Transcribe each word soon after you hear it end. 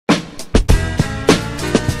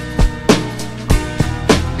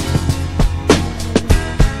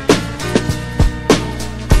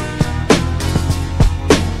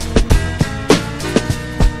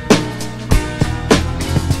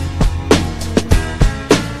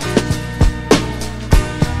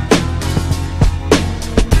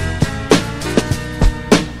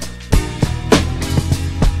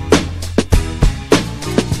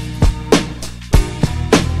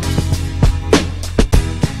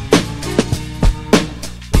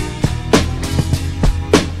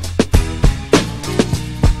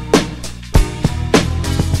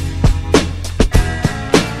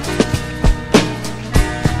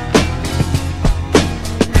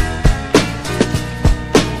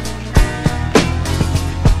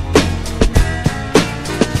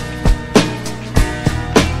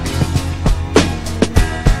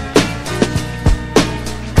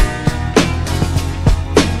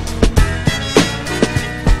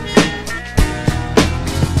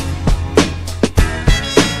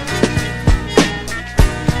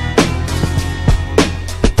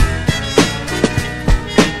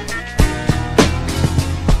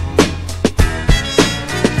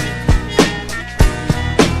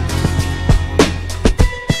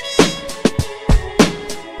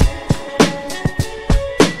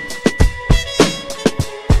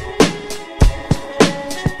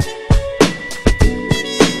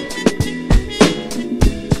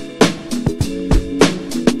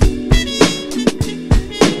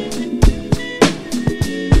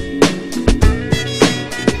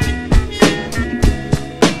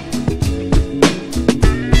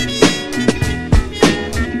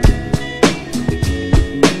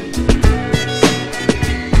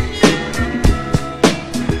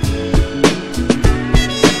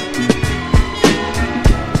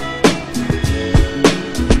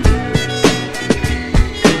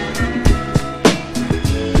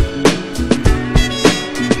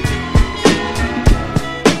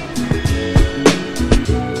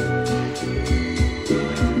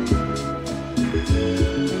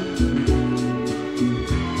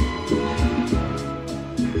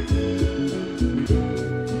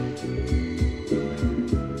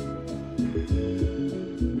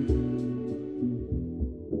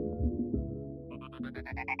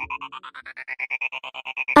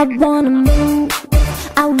wanna move,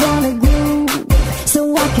 I wanna groove,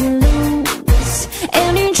 so I can lose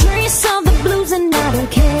any trace of the blues. And I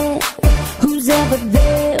don't care who's ever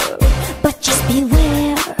there, but just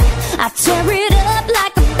beware. I tear it up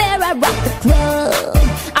like a bear, I rock the club,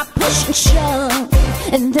 I push and shove,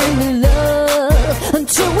 and then we love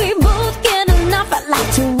until we both get enough. I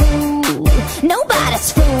like to rule,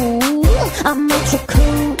 nobody's fool, I'm ultra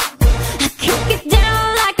cool, I kick it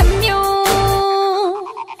down like a mule.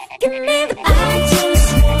 Give me the I just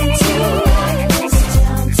want to rock this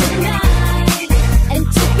town tonight and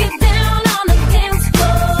take it down on the dance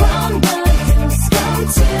floor, from the disco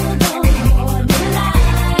till the morning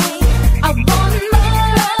light. I want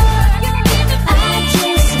more. Give me the I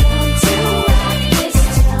just want to rock this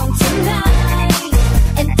town tonight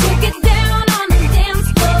and take it down on the dance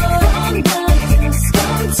floor, from the disco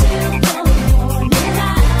till the morning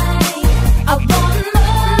light. I want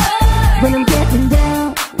more. When I'm getting down,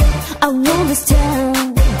 I want this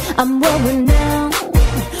town, I'm rolling now.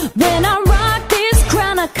 When I rock this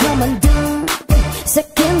crown, I come undone,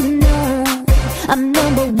 second to none. I'm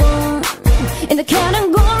number one in the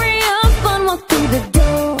category of fun. Walk through the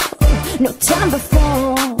door, no time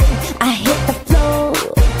before I hit the floor,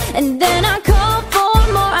 and then I call for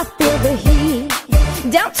more. I feel the heat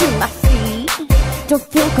down to my feet, don't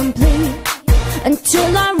feel complete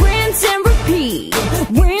until I rinse and repeat,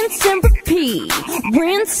 rinse and repeat,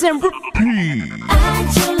 rinse and repeat. I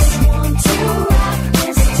just want to rock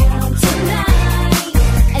this town tonight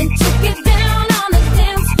and take it down on the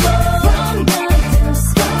dance floor, from the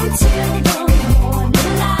disco till the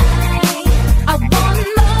morning light. I want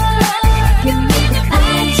more. Give me the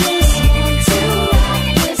I just want to rock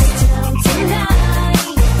this town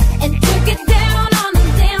tonight and take it down on the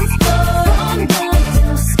dance floor, from the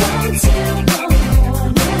disco till the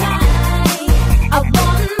morning light. I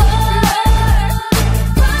want more.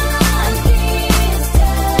 Rock this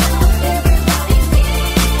town, everybody's getting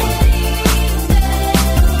down.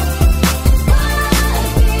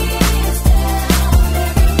 Rock this town,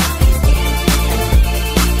 everybody's getting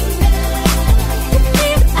down.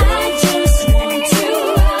 I just want to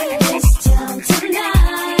rock this town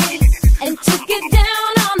tonight and take it